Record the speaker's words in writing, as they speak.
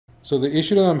So the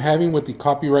issue that I'm having with the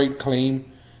copyright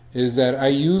claim is that I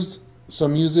used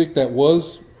some music that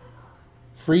was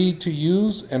free to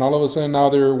use, and all of a sudden now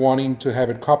they're wanting to have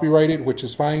it copyrighted, which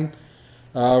is fine.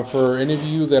 For any of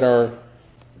you that are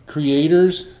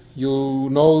creators, you'll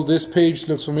know this page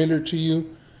looks familiar to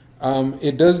you.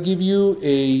 It does give you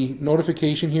a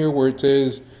notification here where it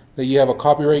says that you have a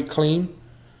copyright claim.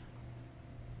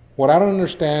 What I don't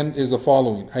understand is the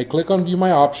following. I click on view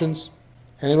my options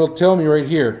and it'll tell me right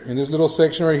here in this little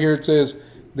section right here, it says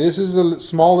this is a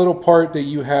small little part that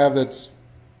you have that's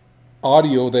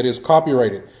audio that is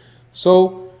copyrighted.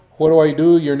 So what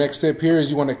do? Your next step here is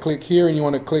you want to click here and you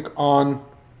want to click on,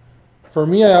 for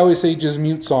me I always say just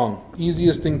mute song,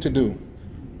 easiest thing to do.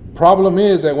 Problem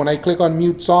is that when I click on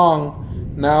mute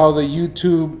song, now the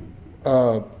YouTube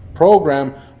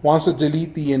program wants to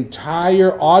delete the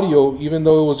entire audio even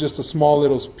though it was just a small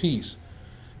little piece.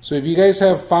 So if you guys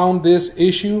have found this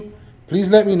issue,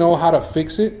 please let me know how to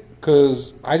fix it,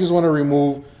 because I just want to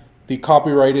remove the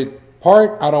copyrighted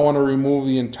part. I don't want to remove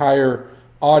the entire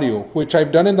audio, which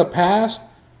I've done in the past,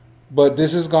 but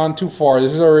this has gone too far.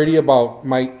 This is already about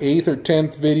my 8th or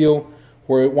 10th video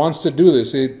where it wants to do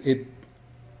this. It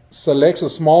selects a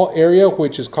small area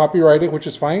which is copyrighted, which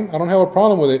is fine. I don't have a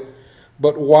problem with it.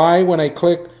 But why, when I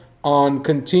click on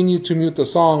continue to mute the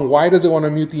song, why does it want to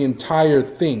mute the entire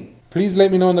thing? Please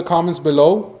let me know in the comments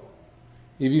below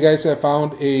if you guys have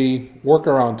found a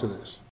workaround to this.